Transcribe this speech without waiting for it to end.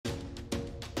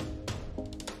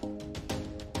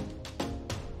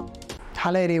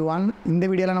Hello everyone, இந்த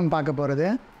வீடியோவில் நம்ம பார்க்க போகிறது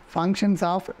ஃபங்க்ஷன்ஸ்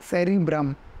ஆஃப் செரிப்ரம்.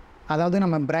 அதாவது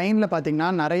நம்ம பிரெயினில் பார்த்திங்கன்னா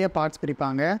நிறைய பார்ட்ஸ்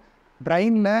பிரிப்பாங்க.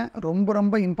 பிரெயினில்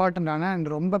ரொம்ப இம்பார்ட்டண்ட்டான அண்ட்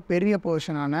ரொம்ப பெரிய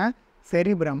போர்ஷனான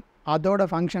செரிப்ரம், அதோட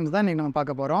ஃபங்க்ஷன்ஸ் தான் இன்றைக்கி நம்ம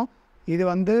பார்க்க போகிறோம். இது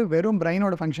வெறும்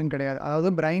பிரெயினோட ஃபங்க்ஷன் கிடையாது.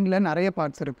 அதாவது பிரெயினில் நிறைய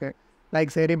பார்ட்ஸ் இருக்குது.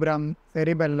 லைக் செரிப்ரம்,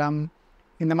 செரிபெல்லம்,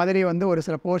 இந்த மாதிரி ஒரு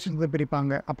சில போர்ஷன்ஸ்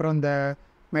பிரிப்பாங்க. அப்புறம் இந்த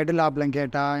மெடுலா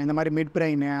ஆப்லங்கேட்டா, இந்த மாதிரி மிட்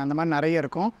பிரெயின், அந்த மாதிரி நிறைய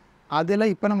இருக்கும்.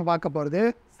 அதில் இப்போ நம்ம பார்க்க போகிறது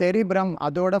செரிப்ரம்,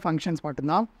 அதோட ஃபங்க்ஷன்ஸ்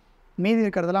மட்டும்தான். மீதி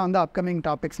இருக்கிறதெல்லாம் அப்கமிங்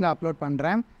டாபிக்ஸில் அப்லோட்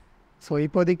பண்ணுறேன். ஸோ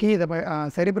இப்போதைக்கு இதை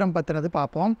செரிப்ரம் பற்றினது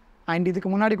பார்ப்போம். அண்ட் இதுக்கு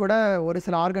முன்னாடி கூட ஒரு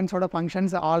சில ஆர்கன்ஸோட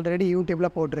ஃபங்க்ஷன்ஸ் ஆல்ரெடி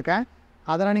யூடியூப்பில் போட்டிருக்கேன்.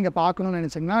 அதெல்லாம் நீங்கள் பார்க்கணுன்னு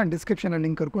நினச்சிங்கன்னா டிஸ்கிரிப்ஷனில்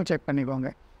லிங்க் இருக்கும், செக்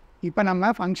பண்ணிக்கோங்க. இப்போ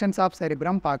நம்ம ஃபங்க்ஷன்ஸ் ஆஃப்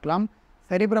செரிப்ரம் பார்க்கலாம்.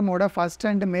 செரிப்ரமோட ஃபஸ்ட்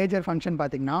அண்ட் மேஜர் ஃபங்க்ஷன்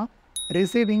பார்த்திங்கன்னா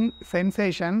receiving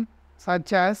sensation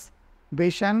such as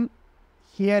vision,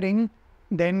 hearing,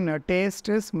 then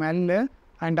taste, smell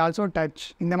and also touch.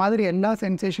 இந்த மாதிரி எல்லா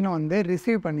சென்சேஷனும்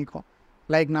ரிசீவ் பண்ணிக்கும்.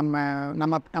 லைக்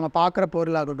நம்ம பார்க்குற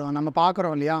பொருளாகட்டும், நம்ம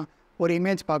பார்க்குறோம் இல்லையா, ஒரு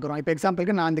இமேஜ் பார்க்குறோம். இப்போ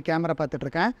எக்ஸாம்பிளுக்கு நான் இந்த கேமரா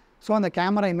பார்த்துட்ருக்கேன். ஸோ அந்த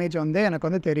கேமரா இமேஜ்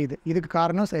எனக்கு தெரியுது. இதுக்கு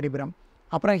காரணம் செரிப்ரம்.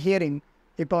 அப்புறம் ஹியரிங்,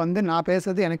 இப்போ நான்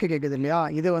பேசுறது எனக்கு கேட்குது இல்லையா,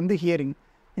 இது ஹியரிங்.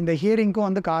 இந்த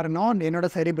ஹியரிங்க்கும் காரணம்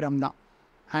என்னோடய செரிப்ரம் தான்.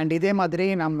 அண்ட் இதே மாதிரி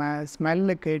நம்ம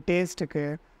ஸ்மெல்லுக்கு, டேஸ்ட்டுக்கு,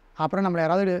 அப்புறம் நம்மளை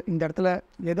யாராவது இந்த இடத்துல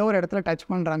ஏதோ ஒரு இடத்துல டச்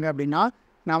பண்ணுறாங்க அப்படின்னா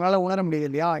நம்மளால் உணர முடியுது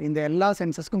இல்லையா. இந்த எல்லா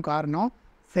சென்சஸ்க்கும் காரணம்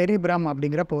செரிப்ரம்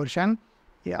அப்படிங்கிற போர்ஷன்.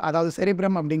 அதாவது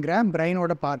செரிப்ரம் அப்படிங்கிற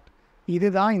பிரெயினோட பார்ட்.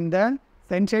 இதுதான் இந்த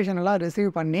சென்சேஷனெல்லாம் ரிசீவ்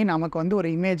பண்ணி நமக்கு ஒரு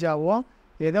இமேஜாவோ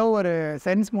ஏதோ ஒரு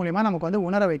சென்ஸ் மூலிமா நமக்கு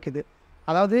உணர வைக்குது.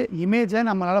 அதாவது இமேஜை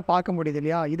நம்மளால் பார்க்க முடியுது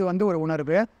இல்லையா, இது ஒரு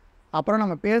உணர்வு. அப்புறம்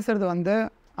நம்ம பேசுகிறது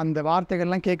அந்த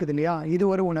வார்த்தைகள்லாம் கேட்குது இல்லையா, இது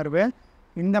ஒரு உணர்வு.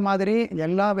 இந்த மாதிரி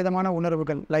எல்லா விதமான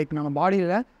உணர்வுகள், லைக் நம்ம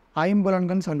பாடியில்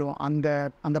ஐம்புலன்கள்னு சொல்லுவோம்,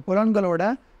 அந்த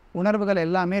புலன்களோட உணர்வுகள்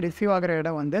எல்லாமே ரிசீவ் ஆகிற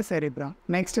இடம் cerebrum.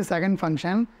 Next second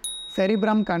function,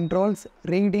 cerebrum controls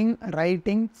reading,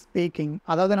 writing, speaking.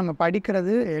 அதாவது நம்ம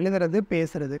படிக்கிறது, எழுதுறது,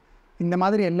 பேசுகிறது, இந்த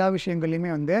மாதிரி எல்லா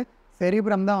விஷயங்கள்லையுமே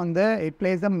செரிப்ரம் தான் it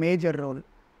plays a major role.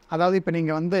 அதாவது இப்போ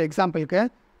நீங்கள் எக்ஸாம்பிளுக்கு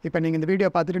இப்போ நீங்கள் இந்த வீடியோ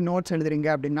பார்த்துட்டு நோட்ஸ் எழுதுறீங்க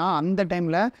அப்படின்னா அந்த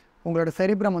டைமில் உங்களோட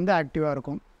செரிப்ரம் ஆக்டிவாக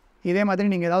இருக்கும். இதே மாதிரி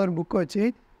நீங்கள் ஏதாவது ஒரு புக்கு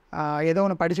வச்சு ஏதோ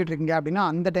ஒன்று படிச்சுட்டு இருக்கீங்க அப்படின்னா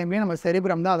அந்த டைம்லேயே நம்ம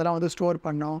செரிப்ரம் தான் அதெல்லாம் ஸ்டோர்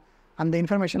பண்ணோம், அந்த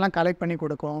இன்ஃபர்மேஷன்லாம் கலெக்ட் பண்ணி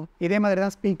கொடுக்கும். இதே மாதிரி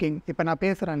தான் ஸ்பீக்கிங். இப்போ நான்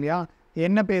பேசுகிறேன் இல்லையா,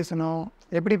 என்ன பேசணும்,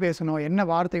 எப்படி பேசணும், என்ன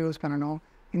வார்த்தை யூஸ் பண்ணணும்,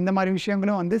 இந்த மாதிரி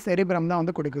விஷயங்களும் செரிப்ரம்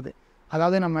தான் கொடுக்குது.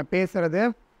 அதாவது நம்ம பேசுகிறது,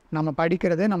 நம்ம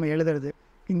படிக்கிறது, நம்ம எழுதுறது,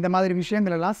 இந்த மாதிரி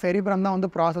விஷயங்களெல்லாம் செரிப்ரம் தான்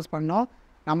ப்ராசஸ் பண்ணோம்,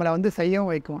 நம்மளை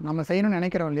செய்யவும் வைக்கும். நம்ம செய்யணும்னு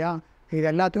நினைக்கிறோம் இல்லையா, இது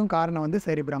எல்லாத்துக்கும் காரணம்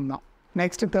செரிப்ரம் தான்.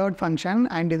 நெக்ஸ்ட் தேர்ட் ஃபங்க்ஷன்,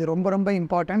 அண்ட் இது ரொம்ப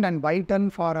important and vital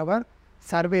for our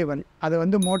survival.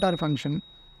 அது மோட்டார் ஃபங்க்ஷன்.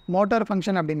 மோட்டார்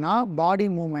ஃபங்க்ஷன் அப்படின்னா பாடி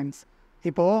மூமெண்ட்ஸ்.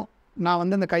 இப்போது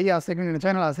நான் இந்த கையை அசைக்கணும்னு நினச்சா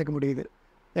என்னால் அசைக்க முடியுது,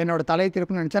 என்னோடய தலையை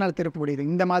திருப்பணும்னு நினச்சா என்னால் திருப்ப முடியுது.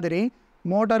 இந்த மாதிரி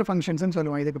மோட்டார் ஃபங்க்ஷன்ஸ்னு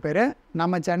சொல்லுவோம். இதுக்கு பேர்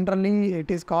நம்ம generally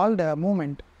it is called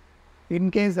moment.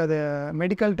 In case அது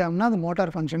மெடிக்கல் டேர்ம்னா அது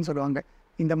மோட்டார் ஃபங்க்ஷன் சொல்லுவாங்க.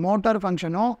 இந்த motor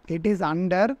ஃபங்க்ஷனும் it is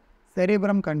under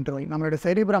cerebrum control. நம்மளோட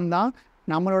செரிப்ரம் தான்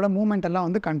நம்மளோட மூமெண்ட்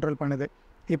எல்லாம் கண்ட்ரோல் பண்ணுது.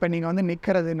 இப்போ நீங்கள்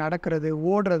நிற்கிறது, நடக்கிறது,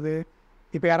 ஓடுறது,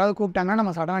 இப்போ யாராவது கூப்பிட்டாங்கன்னா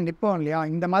நம்ம சடனாக நிற்போம் இல்லையா,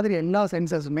 இந்த மாதிரி எல்லா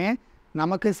சென்சஸுமே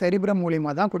நமக்கு செரிப்ரம்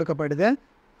மூலிமா தான் கொடுக்கப்படுது.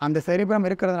 அந்த செரிப்ரம்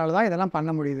இருக்கிறதுனால தான் இதெல்லாம்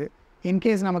பண்ண முடியுது.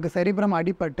 இன்கேஸ் நமக்கு செரிப்ரம்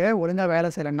அடிபட்டு ஒழுங்காக வேலை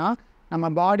செய்யலைன்னா நம்ம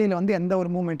பாடியில் எந்த ஒரு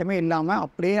மூமெண்ட்டுமே இல்லாமல்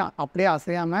அப்படியே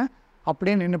அசையாமல்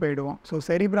அப்படியே நின்று போயிடுவோம். ஸோ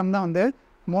செரிப்ரம் தான்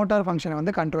மோட்டார்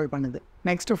ஃபங்க்ஷனை கண்ட்ரோல் பண்ணுது.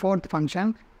 Next fourth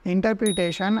function,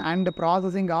 interpretation and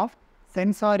processing of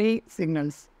sensory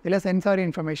signals, இல்லை சென்சாரி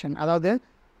இன்ஃபர்மேஷன். அதாவது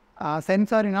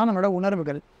சென்சாரினால் நம்மளோட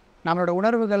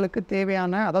உணர்வுகளுக்கு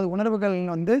தேவையான, அதாவது உணர்வுகள்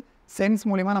சென்ஸ்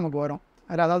மூலிமா நமக்கு வரும்.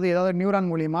 அதாவது ஏதாவது நியூரான்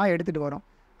மூலிமா எடுத்துகிட்டு வரும்.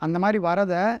 அந்த மாதிரி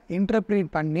வரதை இன்டர்பிரேட்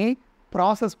பண்ணி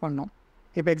ப்ராசஸ் பண்ணோம்.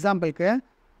 இப்போ எக்ஸாம்பிளுக்கு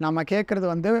நம்ம கேட்குறது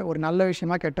ஒரு நல்ல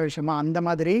விஷயமா கெட்ட விஷயமா, அந்த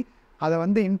மாதிரி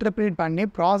அதை இன்டர்பிரேட் பண்ணி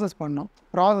ப்ராசஸ் பண்ணோம்.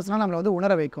 ப்ராசஸ்னால் நம்மளை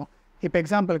உணர வைக்கும். இப்போ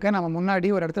எக்ஸாம்பிளுக்கு நம்ம முன்னாடி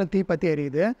ஒரு இடத்துல தீப்பற்றி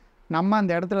எரியுது, நம்ம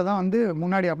அந்த இடத்துல தான்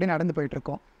முன்னாடி அப்படியே நடந்து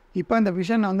போயிட்டுருக்கோம். இப்போ இந்த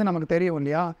விஷன் நமக்கு தெரியும்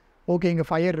இல்லையா, ஓகே இங்கே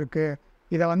ஃபயர் இருக்குது,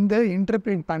 இதை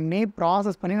இன்டர்பிரேட் பண்ணி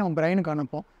ப்ராசஸ் பண்ணி நம்ம பிரெயினுக்கு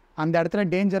அனுப்போம், அந்த இடத்துல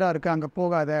டேஞ்சராக இருக்குது, அங்கே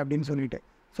போகாத அப்படின்னு சொல்லிட்டு.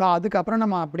 ஸோ அதுக்கப்புறம்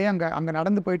நம்ம அப்படியே அங்கே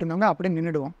நடந்து போயிட்டு இருந்தவங்க அப்படியே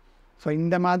நின்றுடுவோம். ஸோ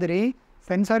இந்த மாதிரி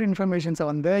சென்சார் இன்ஃபர்மேஷன்ஸை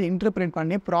இன்டர்பிரேட்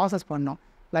பண்ணி ப்ராசஸ் பண்ணோம்.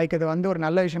 லைக் இது ஒரு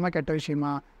நல்ல விஷயமா கெட்ட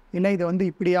விஷயமா, இல்லை இது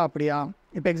இப்படியா அப்படியா.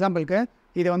 இப்போ எக்ஸாம்பிளுக்கு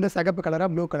இது சிகப்பு கலரா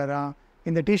ப்ளூ கலரா,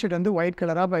 இந்த டிஷர்ட் ஒயிட்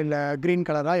கலரா இல்லை க்ரீன்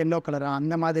கலரா எல்லோ கலரா,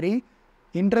 அந்த மாதிரி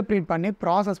இன்டர்பிரேட் பண்ணி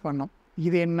ப்ராசஸ் பண்ணோம்.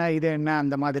 இது என்ன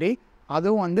அந்த மாதிரி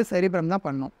அதுவும் செரிப்ரம் தான்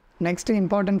பண்ணோம். Next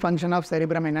important function of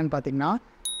cerebrum என்னென்னு பார்த்தீங்கன்னா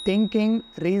thinking,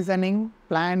 reasoning,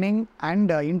 planning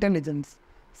and intelligence.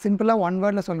 சிம்பிளாக ஒன்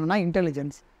வேர்டில் சொல்லணும்னா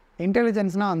இன்டெலிஜென்ஸ்.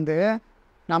 இன்டெலிஜென்ஸ்னால்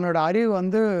நம்மளோட அறிவு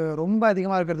வந்து ரொம்ப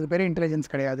அதிகமாக இருக்கிறதுக்கு பேர்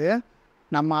இன்டெலிஜென்ஸ் கிடையாது.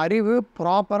 நம்ம அறிவு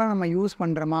ப்ராப்பராக நம்ம யூஸ்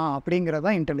பண்ணுறோமா அப்படிங்கிறது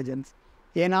தான் இன்டெலிஜென்ஸ்.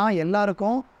 ஏன்னா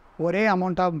எல்லாருக்கும் ஒரே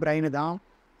அமௌண்ட் ஆஃப் பிரெயின் தான்.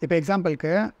 இப்போ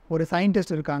எக்ஸாம்பிளுக்கு ஒரு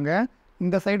சயின்டிஸ்ட் இருக்காங்க,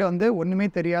 இந்த சைடு வந்து ஒன்றுமே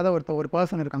தெரியாத ஒரு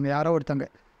பர்சன் இருக்காங்க, யாரோ ஒருத்தங்க.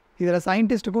 இதில்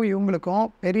சயின்டிஸ்ட்டுக்கும் இவங்களுக்கும்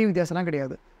பெரிய வித்தியாசம்லாம்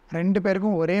கிடையாது. 2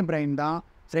 பேருக்கும் ஒரே பிரெயின் தான்,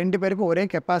 2 பேருக்கும் ஒரே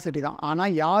கெப்பாசிட்டி தான்.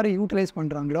 ஆனால் யார் யூட்டிலைஸ்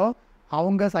பண்ணுறாங்களோ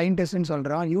அவங்க சயின்டிஸ்ட்னு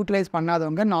சொல்கிறோம், யூட்டிலைஸ்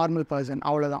பண்ணாதவங்க நார்மல் பர்சன்,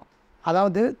 அவ்வளோதான்.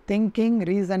 அதாவது திங்கிங்,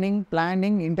 ரீசனிங்,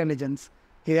 பிளானிங், இன்டெலிஜென்ஸ்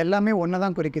இது எல்லாமே ஒன்று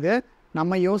தான் குறிக்குது.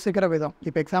 நம்ம யோசிக்கிற விதம்.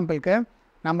 இப்போ எக்ஸாம்பிளுக்கு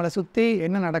நம்மளை சுற்றி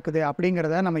என்ன நடக்குது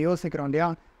அப்படிங்கிறத நம்ம யோசிக்கிறோம் இல்லையா,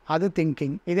 அது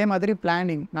திங்கிங். இதே மாதிரி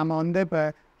பிளானிங், நம்ம வந்து இப்போ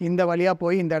இந்த வழியாக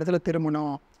போய் இந்த இடத்துல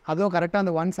திரும்பணும், அதுவும் கரெக்டாக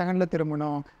அந்த 1 செகண்டில்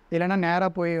திரும்பணும், இல்லைனா நேராக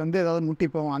போய் வந்து ஏதாவது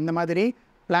முட்டிப்போம், அந்த மாதிரி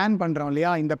பிளான் பண்ணுறோம்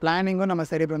இல்லையா. இந்த பிளானிங்கும் நம்ம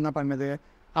செரிப்ரம் தான் பண்ணுது.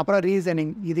 அப்புறம்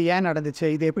ரீசனிங், இது ஏன் நடந்துச்சு,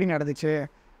 இது எப்படி நடந்துச்சு,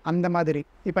 அந்த மாதிரி.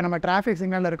 இப்போ நம்ம டிராஃபிக்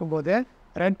சிக்னலில் இருக்கும்போது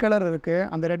ரெட் கலர் இருக்குது,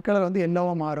 அந்த ரெட் கலர் வந்து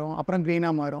எல்லோவாக மாறும், அப்புறம்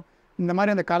க்ரீனாக மாறும். இந்த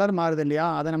மாதிரி அந்த கலர் மாறுது இல்லையா,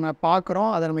 அதை நம்ம பார்க்குறோம்,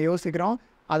 அதை நம்ம யோசிக்கிறோம்,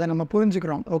 அதை நம்ம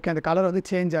புரிஞ்சுக்கிறோம். ஓகே, அந்த கலர் வந்து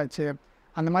சேஞ்ச் ஆச்சு,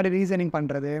 அந்த மாதிரி ரீசனிங்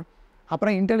பண்ணுறது.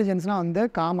 அப்புறம் இன்டெலிஜென்ஸ்னால் வந்து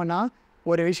காமனாக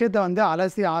ஒரு விஷயத்தை வந்து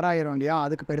அலசி ஆராயிரும் இல்லையா,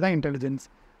 அதுக்கு பேர் தான் இன்டெலிஜென்ஸ்.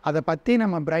 அதை பற்றி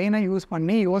நம்ம பிரெயினை யூஸ்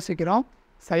பண்ணி யோசிக்கிறோம்,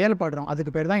 செயல்படுறோம்,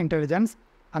 அதுக்கு பேர் தான் இன்டெலிஜென்ஸ்.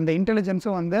 அந்த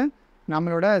இன்டெலிஜென்ஸும் வந்து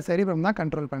நம்மளோட செரிப்ரம் தான்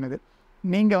கண்ட்ரோல் பண்ணுது.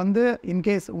 நீங்கள் வந்து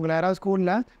இன்கேஸ் உங்களை யாராவது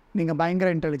ஸ்கூலில் நீங்கள் பயங்கர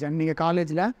இன்டெலிஜென்ட், நீங்கள்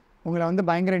காலேஜில் உங்களை வந்து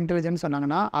பயங்கர இன்டெலிஜென்ஸ்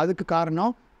சொன்னாங்கன்னா அதுக்கு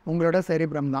காரணம் உங்களோட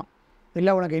செரிப்ரம் தான்.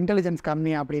 இல்லை உனக்கு இன்டெலிஜென்ஸ்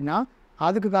கம்மி அப்படின்னா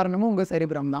அதுக்கு காரணமும் உங்கள்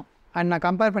செரிப்ரம் தான். அண்ட் நான்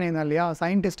கம்பேர் பண்ணியிருந்தேன் இல்லையா,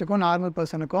 சயின்டிஸ்ட்டுக்கும் நார்மல்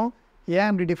பர்சனுக்கும் ஏன்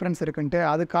இப்படி டிஃப்ரென்ஸ் இருக்குன்ட்டு.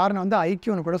 அது காரணம் வந்து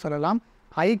ஐக்யூன்னு கூட சொல்லலாம்.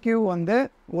 ஐக்யூ வந்து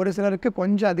ஒரு சிலருக்கு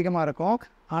கொஞ்சம் அதிகமாக இருக்கும்,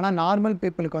 ஆனால் நார்மல்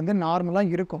பீப்புளுக்கு வந்து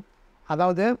நார்மலாக இருக்கும்.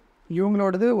 அதாவது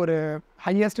இவங்களோடது ஒரு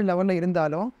ஹையஸ்ட் லெவலில்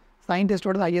இருந்தாலும்,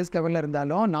 சயின்டிஸ்டோடது ஹையஸ்ட் லெவலில்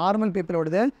இருந்தாலும், நார்மல்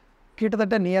பீப்புளோடது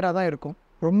கிட்டத்தட்ட நியராக தான் இருக்கும்,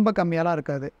 ரொம்ப கம்மியாலாம்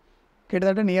இருக்காது,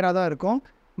 கிட்டத்தட்ட நியராக தான் இருக்கும்.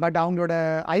 பட் அவங்களோட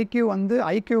ஐக்யூ வந்து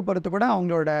ஐக்யூ பொறுத்து கூட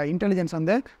அவங்களோட இன்டெலிஜென்ஸ்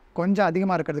வந்து கொஞ்சம்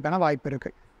அதிகமாக இருக்கிறதுக்கான வாய்ப்பு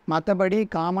இருக்குது. மற்றபடி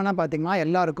காமனாக பார்த்திங்கன்னா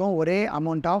எல்லாருக்கும் ஒரே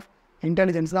அமௌண்ட் ஆஃப்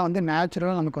இன்டெலிஜென்ஸ் தான் வந்து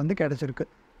நேச்சுரலாக நமக்கு வந்து கிடச்சிருக்கு.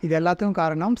 இது எல்லாத்துக்கும்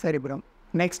காரணம் செரிப்ரம்.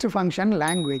 Next function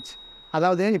language.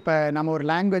 அதாவது இப்போ நம்ம ஒரு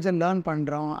லாங்குவேஜை லேர்ன்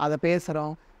பண்ணுறோம், அதை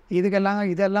பேசுகிறோம்,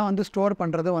 இதெல்லாம் வந்து ஸ்டோர்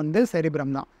பண்ணுறது வந்து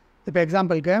செரிப்ரம் தான். இப்போ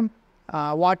எக்ஸாம்பிளுக்கு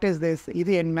வாட் இஸ் திஸ்,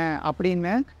 இது என்ன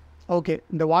அப்படின்னு. ஓகே,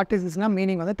 இந்த வாட் இஸ் திஸ்னால்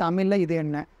மீனிங் வந்து தமிழில் இது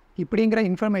என்ன இப்படிங்கிற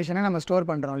இன்ஃபர்மேஷனை நம்ம ஸ்டோர்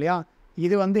பண்ணுறோம் இல்லையா,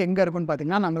 இது வந்து எங்கே இருக்குன்னு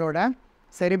பார்த்திங்கன்னா நம்மளோட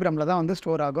செரிப்ரமில் தான் வந்து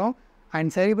ஸ்டோர் ஆகும்.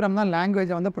 அண்ட் செரிப்ரம் தான்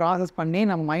லாங்குவேஜை வந்து ப்ராசஸ் பண்ணி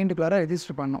நம்ம மைண்டுக்குள்ளார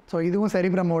ரெஜிஸ்டர் பண்ணோம். ஸோ இதுவும்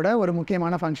செரிப்ரமோட ஒரு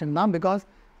முக்கியமான ஃபங்க்ஷன் தான். பிகாஸ்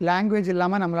லாங்குவேஜ்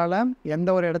இல்லாமல் நம்மளால் எந்த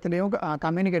ஒரு இடத்துலையும்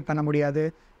கம்யூனிகேட் பண்ண முடியாது,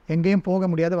 எங்கேயும் போக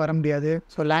முடியாது, வர முடியாது.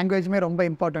 ஸோ லாங்குவேஜுமே ரொம்ப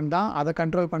இம்பார்ட்டன்ட் தான். அதை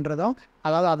கண்ட்ரோல் பண்ணுறதும்,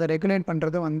 அதாவது அதை ரெகுலேட்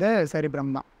பண்ணுறதும் வந்து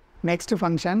செரிப்ரம் தான். Next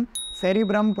function,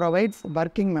 cerebrum provides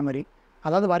working memory.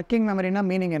 அதாவது ஒர்க்கிங் மெமரினா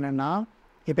மீனிங் என்னென்னா,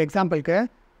 இப்போ எக்ஸாம்பிளுக்கு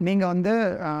நீங்கள் வந்து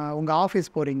உங்கள் ஆஃபீஸ்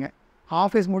போகிறீங்க,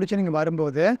 ஆஃபீஸ் முடிச்சு நீங்கள்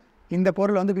வரும்போது இந்த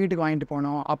பொருள் வந்து வீட்டுக்கு வாங்கிட்டு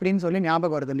போகணும் அப்படின்னு சொல்லி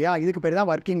ஞாபகம் வருது இல்லையா, இதுக்கு பேர் தான்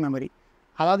ஒர்க்கிங் மெமரி.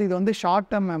 அதாவது இது வந்து ஷார்ட்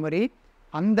டேர்ம் மெமரி,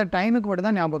 அந்த டைமுக்கு மட்டும்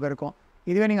தான் ஞாபகம் இருக்கும்.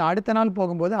 இதுவே நீங்கள் அடுத்த நாள்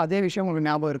போகும்போது அதே விஷயம் உங்களுக்கு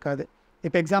ஞாபகம் இருக்காது.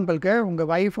 இப்போ எக்ஸாம்பிளுக்கு உங்கள்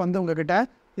ஒய்ஃப் வந்து உங்ககிட்ட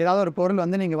ஏதாவது ஒரு பொருள்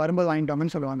வந்து நீங்கள் வரும்போது வாங்கிட்டு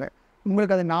வாங்கன்னு சொல்லுவாங்க,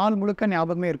 உங்களுக்கு அது நாள் முழுக்க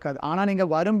ஞாபகமே இருக்காது, ஆனால்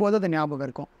நீங்கள் வரும்போது அது ஞாபகம்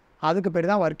இருக்கும். அதுக்கு பேர்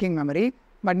தான் ஒர்க்கிங் மெமரி.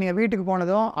 பட் நீங்கள் வீட்டுக்கு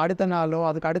போனதும் அடுத்த நாளோ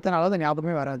அதுக்கு அடுத்த நாளோ அது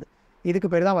ஞாபகமே வராது. இதுக்கு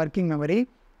பேர் தான் ஒர்க்கிங் மெமரி.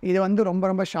 இது வந்து ரொம்ப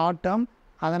ரொம்ப ஷார்ட் டேர்ம்,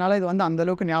 அதனால் இது வந்து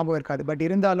அந்தளவுக்கு ஞாபகம் இருக்காது. பட்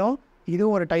இருந்தாலும்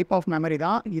இதுவும் ஒரு டைப் ஆஃப் மெமரி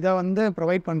தான். இதை வந்து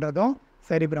ப்ரொவைட் பண்ணுறதும்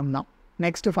செரிப்ரம் தான்.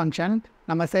 நெக்ஸ்ட்டு ஃபங்க்ஷன்,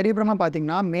 நம்ம செரிப்ரமாக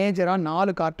பார்த்திங்கன்னா மேஜராக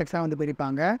 4 கார்டெக்ஸாக வந்து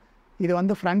பிரிப்பாங்க. இது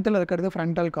வந்து ஃப்ரண்ட்டில் இருக்கிறது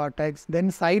ஃப்ரண்டல் கார்டெக்ஸ்,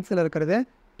 தென் சைட்ஸில் இருக்கிறது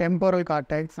டெம்போரல்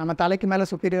கார்டெக்ஸ், நம்ம தலைக்கு மேலே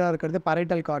சுப்பீரியராக இருக்கிறது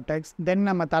பரைட்டல் கார்டெக்ஸ், தென்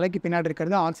நம்ம தலைக்கு பின்னாடி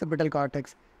இருக்கிறது ஆக்சிபிட்டல்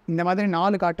கார்டெக்ஸ். இந்த மாதிரி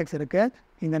 4 கார்டெக்ஸ் இருக்குது.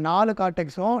 இந்த 4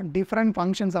 கார்டெக்ஸும் டிஃப்ரெண்ட்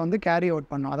ஃபங்க்ஷன்ஸை வந்து கேரி அவுட்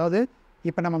பண்ணும். அதாவது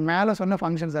இப்போ நம்ம மேலே சொன்ன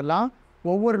ஃபங்க்ஷன்ஸ் எல்லாம்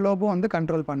ஒவ்வொரு லோபும் வந்து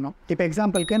கண்ட்ரோல் பண்ணோம். இப்போ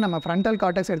எக்ஸாம்பிளுக்கு நம்ம ஃப்ரண்டல்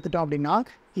கார்டெக்ஸ் எடுத்துட்டோம் அப்படின்னா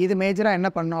இது மேஜராக என்ன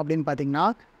பண்ணோம் அப்படின்னு பார்த்திங்கன்னா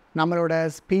நம்மளோட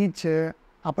ஸ்பீச்சு,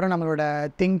 அப்புறம் நம்மளோட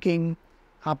திங்கிங்,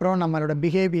 அப்புறம் நம்மளோட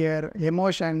பிஹேவியர்,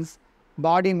 எமோஷன்ஸ்,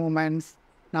 பாடி மூமெண்ட்ஸ்,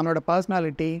 நம்மளோட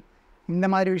பர்சனாலிட்டி, இந்த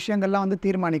மாதிரி விஷயங்கள்லாம் வந்து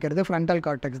தீர்மானிக்கிறது ஃப்ரண்டல்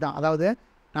கார்டெக்ஸ் தான். அதாவது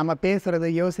நம்ம பேசுகிறது,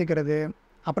 யோசிக்கிறது,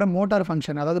 அப்புறம் மோட்டார்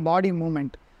ஃபங்க்ஷன், அதாவது பாடி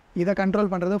மூமெண்ட், இதை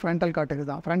கண்ட்ரோல் பண்ணுறது ஃப்ரண்டல் கார்டெக்ஸ்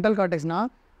தான். ஃப்ரண்டல் கார்டெக்ஸ்னால்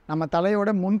நம்ம தலையோட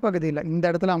முன்பகுதியில் இந்த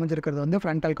இடத்துல அமைஞ்சிருக்கிறது வந்து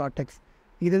ஃப்ரண்டல் கார்டெக்ஸ்.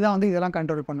 இதுதான் வந்து இதெல்லாம்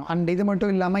கண்ட்ரோல் பண்ணும். அண்ட் இது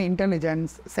மட்டும் இல்லாமல்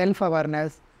இன்டெலிஜென்ஸ், செல்ஃப்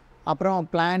அவேர்னஸ், அப்புறம்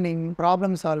பிளானிங்,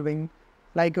 ப்ராப்ளம் சால்விங்,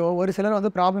 லைக் ஒரு சிலர்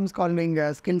வந்து ப்ராப்ளம் சால்விங்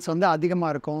ஸ்கில்ஸ் வந்து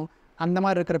அதிகமாக இருக்கும், அந்த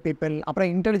மாதிரி இருக்கிற பீப்புள். அப்புறம்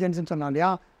இன்டெலிஜென்ஸ்னு சொன்னோம்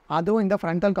இல்லையா, அதுவும் இந்த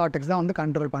ஃப்ரண்டல் கார்டெக்ஸ் தான் வந்து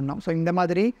கண்ட்ரோல் பண்ணோம். ஸோ இந்த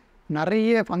மாதிரி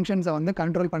நிறைய ஃபங்க்ஷன்ஸை வந்து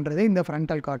கண்ட்ரோல் பண்ணுறது இந்த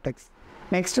ஃப்ரண்டல் கார்டெக்ஸ்.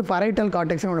 நெக்ஸ்ட்டு பரைட்டல்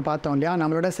கார்டெக்ஸ்னு ஒன்று பார்த்தோம் இல்லையா,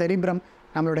 நம்மளோட செரிப்ரம்,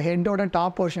 நம்மளோட ஹெட்டோட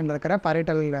டாப் போர்ஷனில் இருக்கிற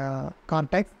பரைட்டல்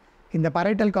கார்டெக்ஸ். இந்த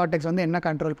பரைட்டல் கார்டெக்ஸ் வந்து என்ன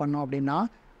கண்ட்ரோல் பண்ணோம் அப்படின்னா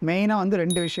மெயினாக வந்து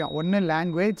 2 விஷயம். ஒன்று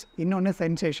லாங்குவேஜ், இன்னொன்று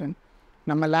சென்சேஷன்.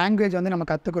 நம்ம லாங்குவேஜ் வந்து நம்ம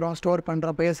கற்றுக்குறோம், ஸ்டோர்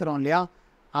பண்ணுறோம், பேசுகிறோம் இல்லையா,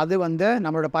 அது வந்து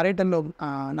நம்மளோட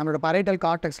பரைட்டல்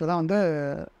கார்டெக்ஸில் தான் வந்து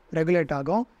ரெகுலேட்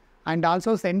ஆகும். And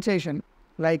also sensation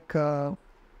like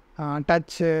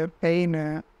Dutch, pain,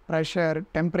 pressure,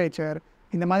 temperature,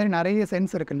 இந்த மாதிரி நிறைய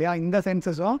சென்ஸ் இருக்குது இல்லையா, இந்த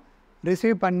சென்சஸும்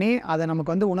ரிசீவ் பண்ணி அதை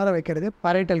நமக்கு வந்து உணர வைக்கிறது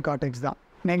பரைட்டல் கார்டெக்ஸ் தான்.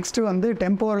 நெக்ஸ்ட்டு வந்து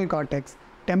டெம்போரல் கார்டெக்ஸ்.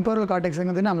 டெம்போரல்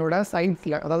கார்டெக்ஸுங்கிறது நம்மளோட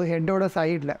சைட்ஸில், அதாவது ஹெட்டோட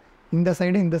சைடில் இந்த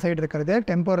சைடு இருக்கிறது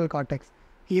டெம்போரல் கார்டெக்ஸ்.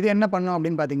 இது என்ன பண்ணும்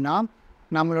அப்படின்னு பார்த்திங்கன்னா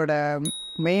நம்மளோட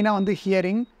மெயினாக வந்து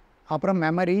ஹியரிங், அப்புறம்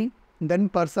memory, then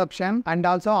perception and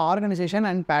also organisation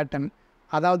and pattern.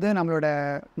 அதாவது நம்மளோட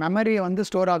மெமரியை வந்து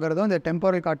ஸ்டோர் ஆகிறதும் இந்த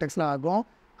டெம்போரல் கார்டெக்ஸில் ஆகும்.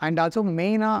 அண்ட் ஆல்சோ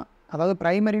மெயினாக அதாவது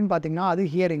ப்ரைமரின்னு பார்த்திங்கன்னா அது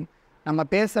ஹியரிங், நம்ம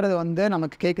பேசுகிறது வந்து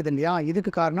நமக்கு கேட்குது இல்லையா,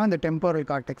 இதுக்கு காரணம் இந்த temporal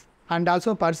cortex. And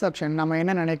also perception, நம்ம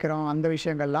என்ன நினைக்கிறோம் அந்த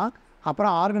விஷயங்கள்லாம்.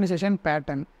 அப்புறம் ஆர்கனைசேஷன்,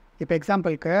 பேட்டர்ன். இப்போ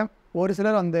எக்ஸாம்பிளுக்கு ஒரு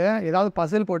சிலர் வந்து ஏதாவது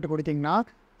பசில் போட்டு கொடுத்திங்கன்னா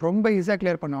ரொம்ப ஈஸியாக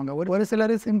கிளியர் பண்ணுவாங்க. ஒரு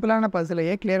சிலர் சிம்பிளான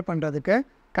பசிலையே கிளியர் பண்ணுறதுக்கு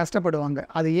கஷ்டப்படுவாங்க.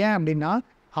 அது ஏன் அப்படின்னா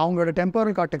அவங்களோட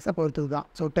டெம்போரல் கார்டெக்ஸை பொறுத்தது தான்.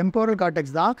 ஸோ டெம்போரல்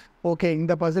கார்டெக்ஸ் தான் ஓகே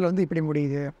இந்த பசில் வந்து இப்படி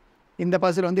முடியுது, இந்த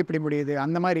பசில் வந்து இப்படி முடியுது,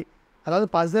 அந்த மாதிரி. அதாவது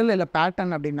பசில் இல்லை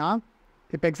பேட்டர்ன் அப்படின்னா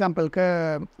இப்போ எக்ஸாம்பிளுக்கு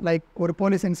லைக் ஒரு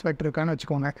போலீஸ் இன்ஸ்பெக்டர் இருக்கான்னு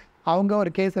வச்சுக்கோங்க. அவங்க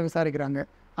ஒரு கேஸை விசாரிக்கிறாங்க.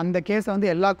 அந்த கேஸை வந்து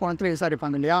எல்லா கோணத்துலையும்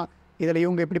விசாரிப்பாங்க இல்லையா, இதில்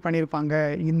இவங்க எப்படி பண்ணியிருப்பாங்க,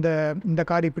 இந்த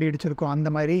கார் இப்படி இடிச்சிருக்கோம், அந்த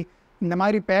மாதிரி. இந்த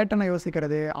மாதிரி பேட்டர்னை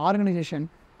யோசிக்கிறது, ஆர்கனைசேஷன்,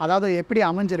 அதாவது எப்படி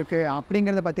அமைஞ்சிருக்கு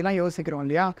அப்படிங்கிறத பற்றிலாம் யோசிக்கிறோம்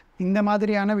இல்லையா, இந்த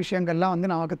மாதிரியான விஷயங்கள்லாம் வந்து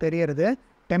நமக்கு தெரியறது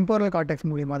டெம்போரல் கார்டெக்ஸ்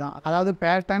மூலிமா தான். அதாவது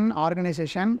pattern,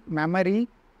 organisation, memory,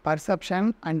 perception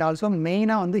and also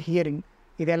மெயினாக வந்து ஹியரிங்,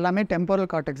 இது எல்லாமே டெம்போரல்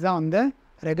கார்டெக்ஸ் தான் வந்து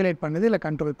ரெகுலேட் பண்ணுது, இல்லை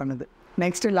கண்ட்ரோல் பண்ணுது.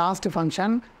 நெக்ஸ்ட்டு லாஸ்ட்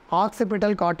ஃபங்க்ஷன்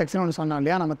ஆக்சிபிட்டல் கார்டெக்ஸ்னு ஒன்று சொன்னோம்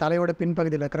இல்லையா, நம்ம தலையோட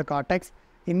பின்பகுதியில் இருக்கிற கார்டெக்ஸ்.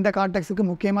 இந்த கார்டெக்ஸுக்கு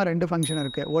முக்கியமாக 2 ஃபங்க்ஷன்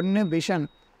இருக்குது. ஒன்று விஷன்,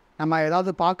 நம்ம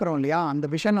ஏதாவது பார்க்குறோம் இல்லையா, அந்த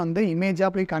விஷன் வந்து இமேஜாக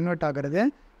போய் கன்வெர்ட் ஆகிறது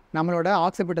நம்மளோட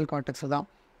ஆக்சிபிட்டல் கார்டெக்ஸ் தான்.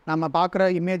 நம்ம பார்க்குற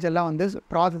இமேஜ் எல்லாம் வந்து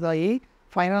ப்ராசஸ் ஆகி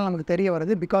ஃபைனலாக நமக்கு தெரிய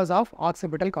வருது because of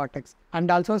occipital cortex. And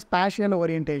also spatial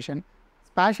orientation.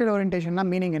 Spatial ஓரியன்டேஷன்னா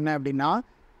meaning என்ன அப்படின்னா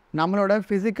நம்மளோட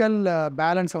ஃபிசிக்கல்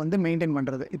பேலன்ஸை வந்து மெயின்டைன்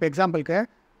பண்ணுறது. இப்போ எக்ஸாம்பிளுக்கு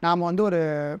நாம் வந்து ஒரு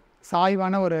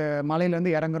சாய்வான ஒரு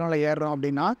மலையிலேருந்து இறங்குறோம் இல்லை ஏறுறோம்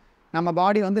அப்படின்னா நம்ம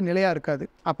பாடி வந்து நிலையாக இருக்காது,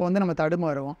 அப்போ வந்து நம்ம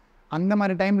தடுமாறுவோம். அந்த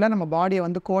மாதிரி டைமில் நம்ம பாடியை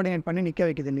வந்து கோஆர்டினேட் பண்ணி நிற்க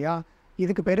வைக்குது இல்லையா,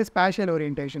 இதுக்கு பேர் ஸ்பேஷியல்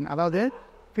ஓரியன்டேஷன். அதாவது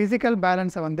ஃபிசிக்கல்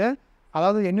பேலன்ஸை வந்து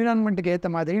அதாவது என்விரான்மெண்ட்டுக்கு ஏற்ற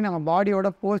மாதிரி நம்ம பாடியோட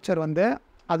போஸ்டர் வந்து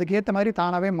அதுக்கு ஏற்ற மாதிரி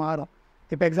தானாகவே மாறும்.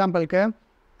 இப்போ எக்ஸாம்பிளுக்கு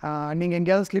நீங்கள்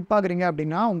எங்கேயாவது ஸ்லிப் ஆகுறீங்க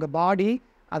அப்படின்னா உங்கள் பாடி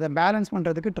அதை பேலன்ஸ்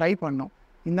பண்ணுறதுக்கு ட்ரை பண்ணும்.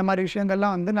 இந்த மாதிரி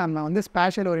விஷயங்கள்லாம் வந்து நம்ம வந்து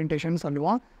ஸ்பேஷியல் ஓரியன்டேஷன்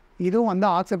சொல்லுவோம். இதுவும் வந்து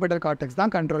ஆக்சிபிட்டல் கார்டெக்ஸ்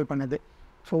தான் கண்ட்ரோல் பண்ணுது.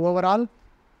 So overall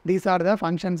these are the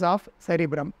functions of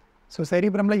cerebrum. So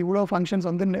செரிப்ரமில் இவ்வளோ ஃபங்க்ஷன்ஸ்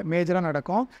வந்து மேஜராக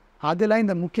நடக்கும். அதில்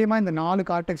இந்த முக்கியமாக இந்த 4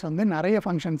 கார்டெக்ஸ் வந்து நிறைய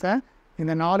ஃபங்க்ஷன்ஸை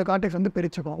இந்த 4 கார்டெக்ஸ் வந்து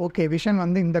பிரிச்சுக்கும். ஓகே, விஷன்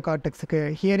வந்து இந்த கார்டெக்ஸுக்கு,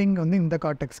 ஹியரிங் வந்து இந்த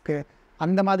கார்டெக்ஸ்க்கு,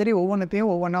 அந்த மாதிரி ஒவ்வொன்றத்தையும்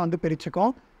ஒவ்வொன்றா வந்து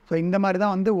பிரிச்சுக்கும். ஸோ இந்த மாதிரி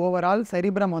தான் வந்து ஓவரால்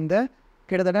செரிப்ரம் வந்து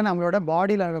கிட்டத்தட்ட நம்மளோட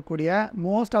பாடியில் இருக்கக்கூடிய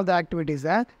மோஸ்ட் ஆஃப் த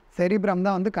ஆக்டிவிட்டீஸை செரிப்ரம்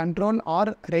தான் வந்து கண்ட்ரோல்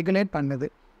ஆர் ரெகுலேட் பண்ணுது.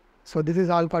 So this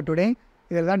is all for today.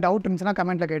 இதில் தான் டவுட் இருந்துச்சுன்னா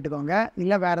கமெண்ட்டில் கேட்டுக்கோங்க.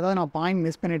 இல்லை வேறு ஏதாவது நான் பாயிண்ட்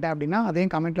மிஸ் பண்ணிட்டேன் அப்படின்னா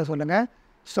அதையும் கமெண்ட்டில் சொல்லுங்கள்.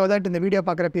 ஸோ தட் இந்த வீடியோ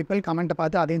பார்க்குற பீப்பிள் கமெண்ட்டை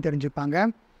பார்த்து அதையும் தெரிஞ்சுப்பாங்க.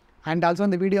 அண்ட் ஆல்சோ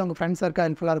இந்த வீடியோ உங்கள் ஃப்ரெண்ட்ஸ் சர்க்கிள்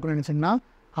ஹெல்ப்ஃபுல்லாக இருக்கும்னு நினச்சிங்கன்னா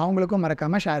அவங்களுக்கும்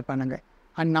மறக்காமல் ஷேர் பண்ணுங்கள்.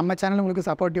 அண்ட் நம்ம சேனல் உங்களுக்கு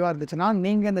சப்போர்ட்டிவாக இருந்துச்சுன்னா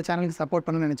நீங்கள் இந்த சேனலுக்கு சப்போர்ட்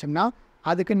பண்ணணும்னு நினச்சிங்கன்னா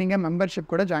அதுக்கு நீங்கள்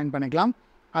மெம்பர்ஷிப் கூட ஜாயின் பண்ணிக்கலாம்.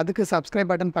 அதுக்கு சப்ஸ்கிரைப்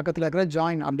பட்டன் பக்கத்தில் இருக்கிற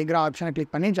ஜாயின் அப்படிங்கிற ஆப்ஷனை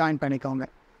கிளிக் பண்ணி ஜாயின் பண்ணிக்கோங்க.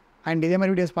 அண்ட் இதே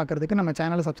மாதிரி வீடியோஸ் பார்க்குறதுக்கு நம்ம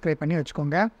சேனலை சப்ஸ்கிரைப் பண்ணி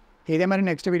வச்சுக்கோங்க. இதே மாதிரி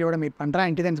நெக்ஸ்ட் வீடியோட மீட் பண்ணுறேன்.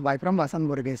 And தென்ஸ் by from Vasanth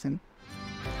Murugesan.